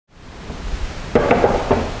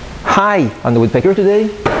Hi, on the Woodpecker today,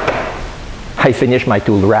 I finished my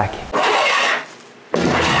tool rack.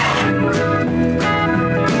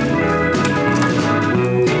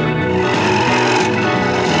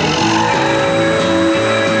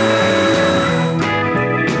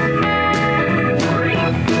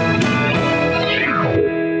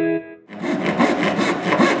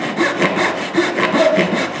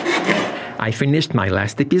 I finished my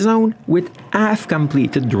last episode with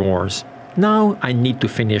half-completed drawers. Now I need to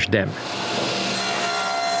finish them.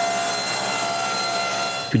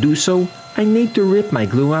 To do so, I need to rip my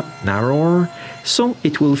glue up narrower so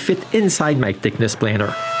it will fit inside my thickness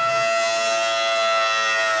planer.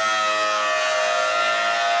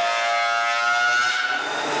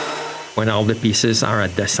 When all the pieces are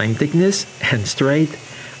at the same thickness and straight,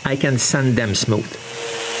 I can sand them smooth.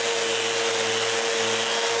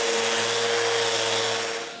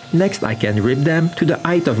 Next, I can rip them to the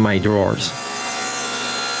height of my drawers.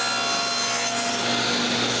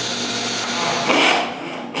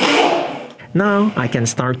 Now I can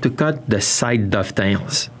start to cut the side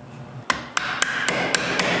dovetails.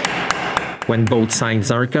 When both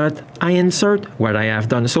sides are cut, I insert what I have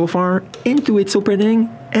done so far into its opening,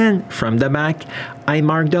 and from the back, I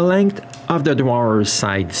mark the length of the drawer's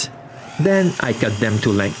sides. Then I cut them to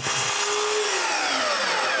length.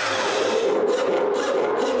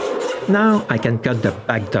 Now I can cut the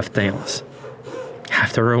back dovetails.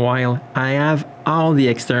 After a while, I have all the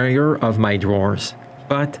exterior of my drawers,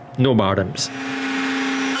 but no bottoms.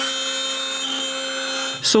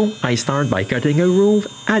 So I start by cutting a groove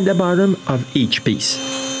at the bottom of each piece.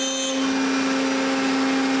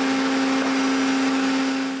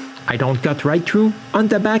 I don't cut right through on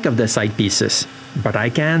the back of the side pieces, but I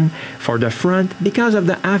can for the front because of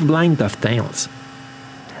the half-blind dovetails.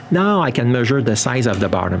 Now I can measure the size of the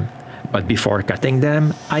bottom. But before cutting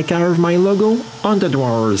them, I carve my logo on the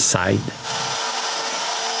drawer's side.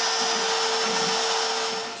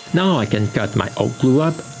 Now I can cut my oak glue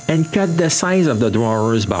up and cut the size of the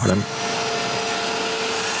drawer's bottom.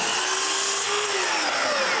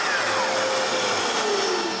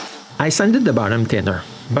 I sanded the bottom thinner,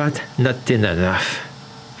 but not thin enough.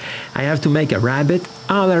 I have to make a rabbet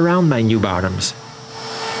all around my new bottoms.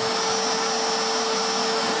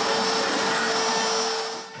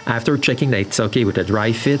 After checking that it's okay with a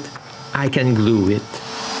dry fit, I can glue it.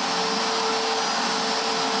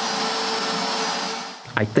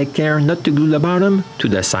 I take care not to glue the bottom to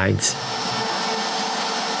the sides.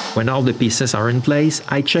 When all the pieces are in place,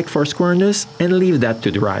 I check for squareness and leave that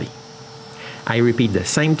to dry. I repeat the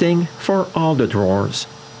same thing for all the drawers.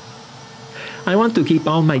 I want to keep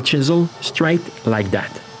all my chisel straight like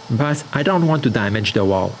that, but I don't want to damage the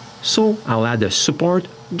wall, so I'll add a support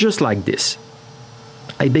just like this.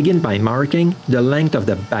 I begin by marking the length of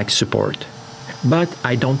the back support, but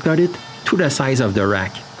I don't cut it to the size of the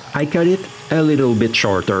rack. I cut it a little bit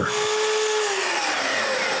shorter.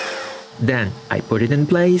 Then I put it in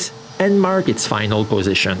place and mark its final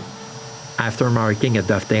position. After marking a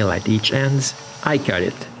dovetail at each ends, I cut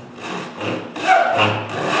it.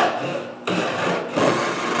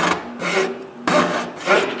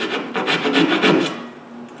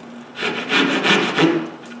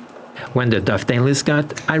 When the dovetail is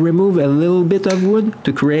cut, I remove a little bit of wood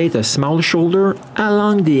to create a small shoulder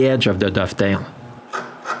along the edge of the dovetail.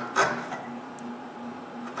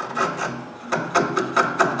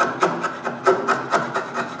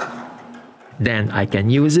 Then I can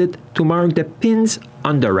use it to mark the pins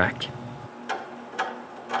on the rack.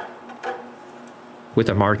 With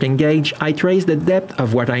a marking gauge, I trace the depth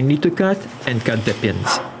of what I need to cut and cut the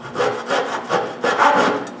pins.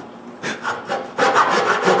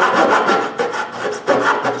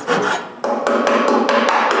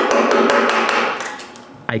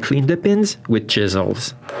 I clean the pins with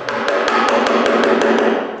chisels.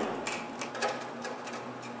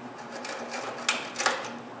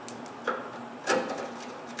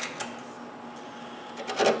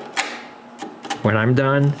 When I'm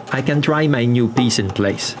done, I can try my new piece in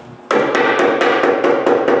place.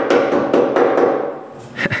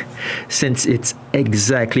 Since it's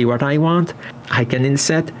exactly what I want, I can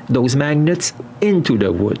inset those magnets into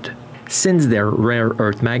the wood. Since they're rare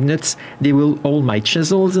earth magnets, they will hold my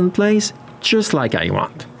chisels in place just like I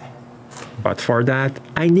want. But for that,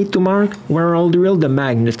 I need to mark where I'll drill the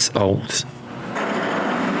magnets holes.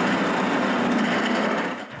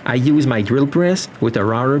 I use my drill press with a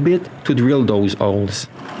router bit to drill those holes.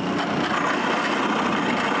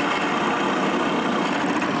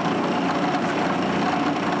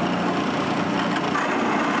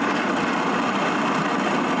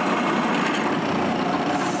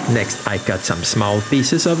 Next, I cut some small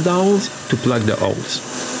pieces of dowels to plug the holes.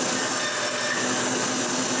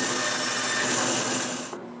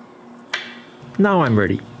 Now I'm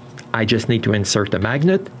ready. I just need to insert a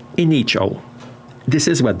magnet in each hole. This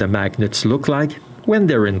is what the magnets look like when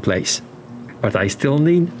they're in place. But I still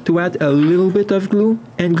need to add a little bit of glue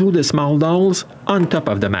and glue the small dowels on top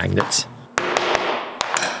of the magnets.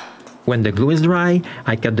 When the glue is dry,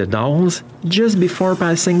 I cut the dowels just before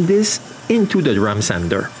passing this into the drum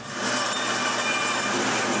sander.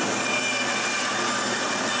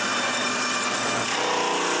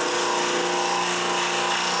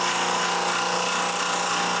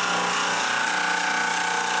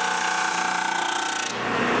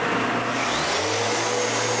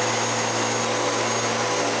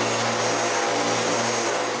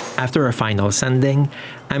 After a final sanding,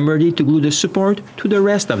 I'm ready to glue the support to the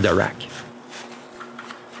rest of the rack.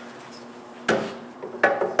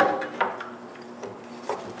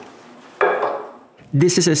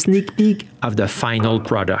 This is a sneak peek of the final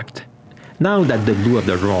product. Now that the glue of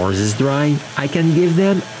the drawers is dry, I can give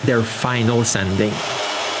them their final sanding.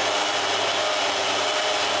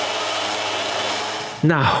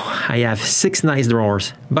 Now, I have 6 nice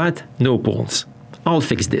drawers, but no pulls. I'll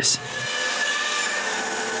fix this.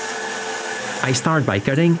 I start by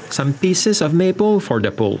cutting some pieces of maple for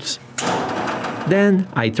the pulls. Then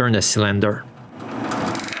I turn a cylinder.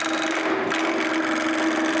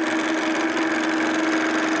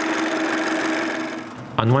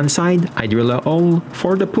 On one side, I drill a hole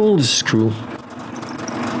for the pulls screw.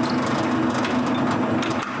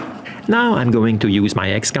 Now I'm going to use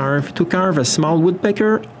my X-carve to carve a small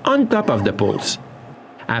woodpecker on top of the pulls.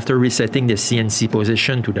 After resetting the CNC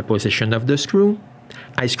position to the position of the screw,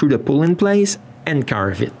 I screw the pull in place and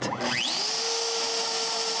carve it.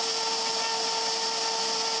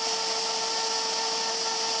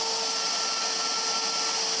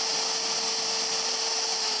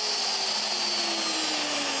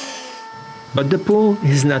 But the pull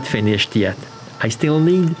is not finished yet. I still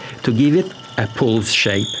need to give it a pulse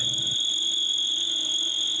shape.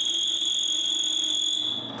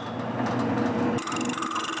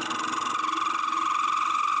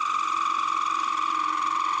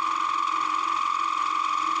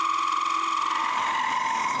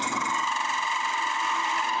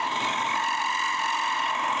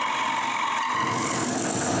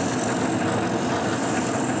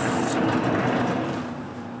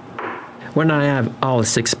 When I have all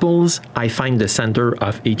 6 pulls, I find the center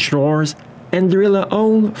of each drawer and drill a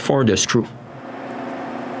hole for the screw.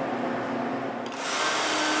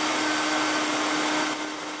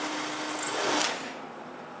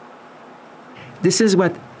 This is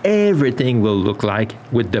what everything will look like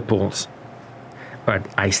with the pulls. But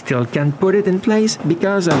I still can't put it in place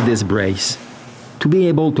because of this brace. To be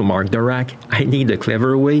able to mark the rack, I need a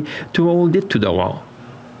clever way to hold it to the wall.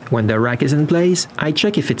 When the rack is in place, I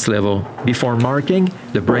check if it's level before marking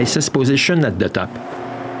the brace's position at the top.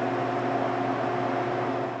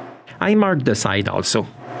 I mark the side also.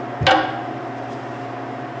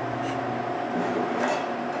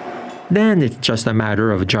 Then it's just a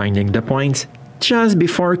matter of joining the points just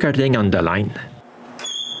before cutting on the line.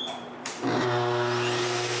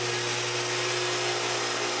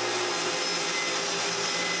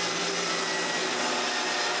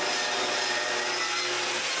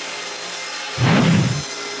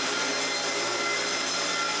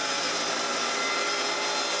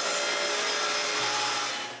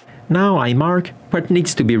 Now I mark what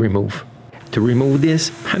needs to be removed. To remove this,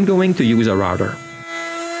 I'm going to use a router.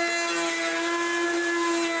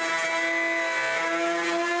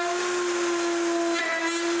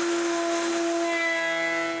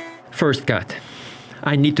 First cut.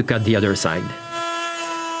 I need to cut the other side.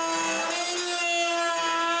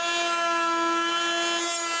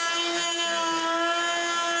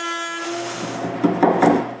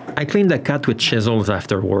 I clean the cut with chisels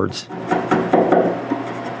afterwards.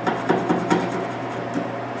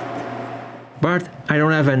 But I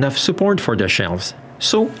don't have enough support for the shelves,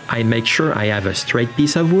 so I make sure I have a straight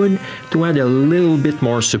piece of wood to add a little bit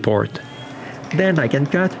more support. Then I can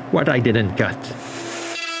cut what I didn't cut.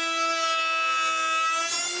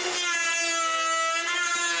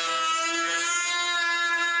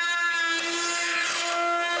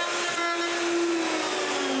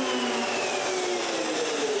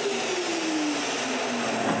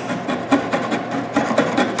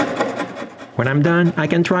 When I'm done, I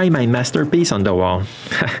can try my masterpiece on the wall.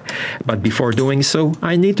 But before doing so,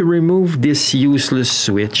 I need to remove this useless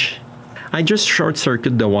switch. I just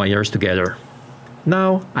short-circuit the wires together.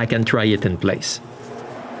 Now I can try it in place.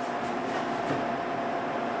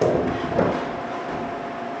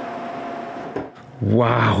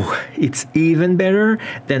 Wow, it's even better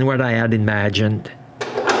than what I had imagined.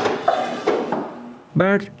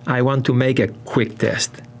 But I want to make a quick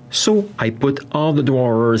test. So I put all the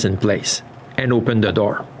drawers in place and open the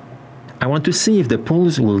door. I want to see if the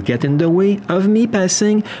pulls will get in the way of me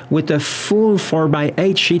passing with a full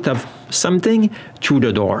 4x8 sheet of something through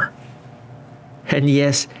the door. And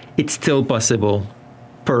yes, it's still possible.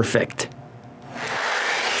 Perfect.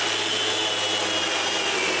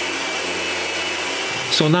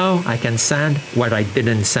 So now I can sand what I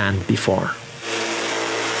didn't sand before.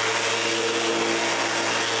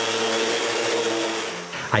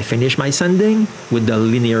 I finish my sanding with the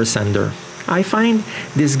linear sander. I find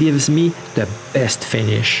this gives me the best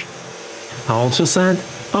finish. I also sand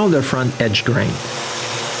all the front edge grain.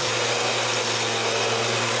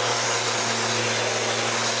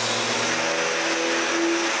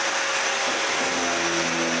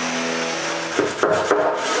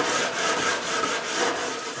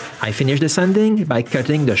 I finish the sanding by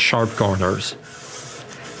cutting the sharp corners.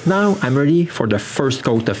 Now I'm ready for the first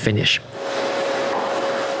coat of finish.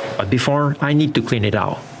 But before, I need to clean it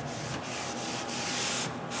out.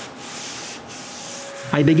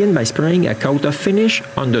 I begin by spraying a coat of finish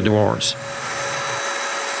on the drawers.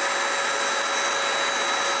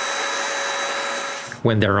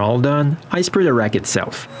 When they're all done, I spray the rack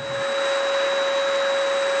itself.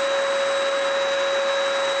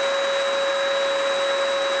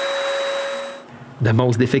 The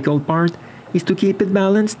most difficult part is to keep it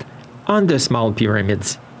balanced on the small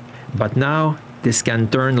pyramids. But now, this can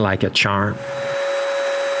turn like a charm.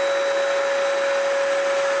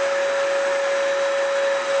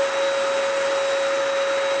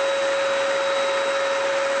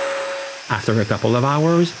 After a couple of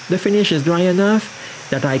hours, the finish is dry enough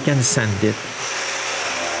that I can sand it.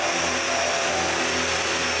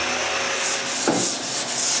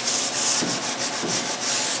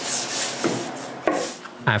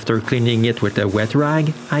 After cleaning it with a wet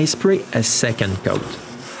rag, I spray a second coat.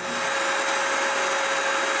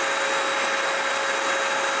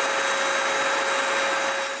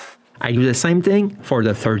 I do the same thing for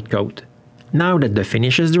the third coat. Now that the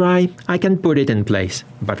finish is dry, I can put it in place,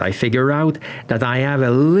 but I figure out that I have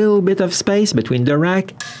a little bit of space between the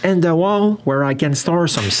rack and the wall where I can store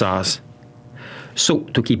some saws. So,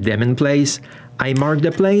 to keep them in place, I mark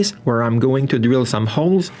the place where I'm going to drill some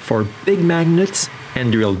holes for big magnets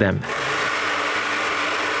and drill them.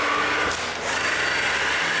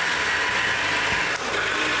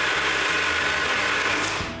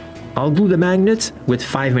 I'll glue the magnets with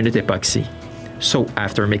 5-minute epoxy. So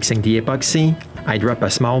after mixing the epoxy, I drop a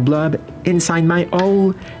small blob inside my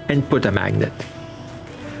hole and put a magnet.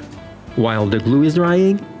 While the glue is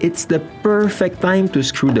drying, it's the perfect time to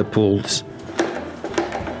screw the pulls.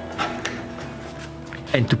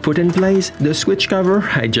 And to put in place the switch cover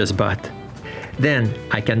I just bought. Then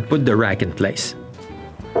I can put the rack in place.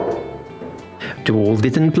 To hold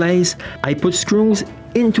it in place, I put screws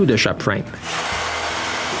into the shop frame.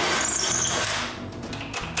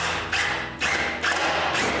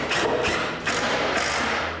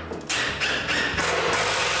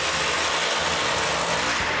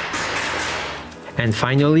 And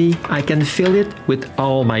finally, I can fill it with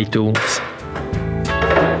all my tools.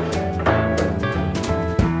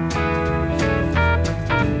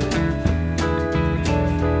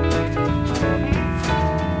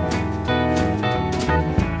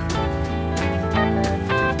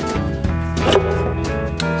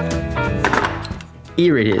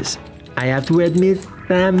 Here it is. I have to admit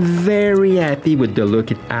that I'm very happy with the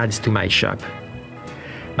look it adds to my shop.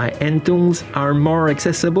 My hand tools are more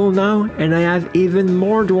accessible now, and I have even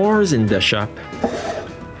more drawers in the shop.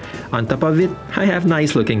 On top of it, I have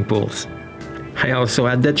nice looking pulls. I also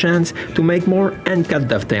had the chance to make more hand-cut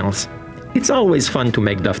dovetails. It's always fun to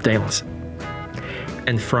make dovetails.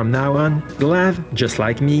 And from now on, you'll have, just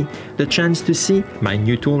like me, the chance to see my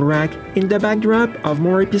new tool rack in the backdrop of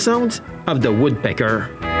more episodes of the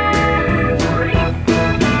Woodpecker.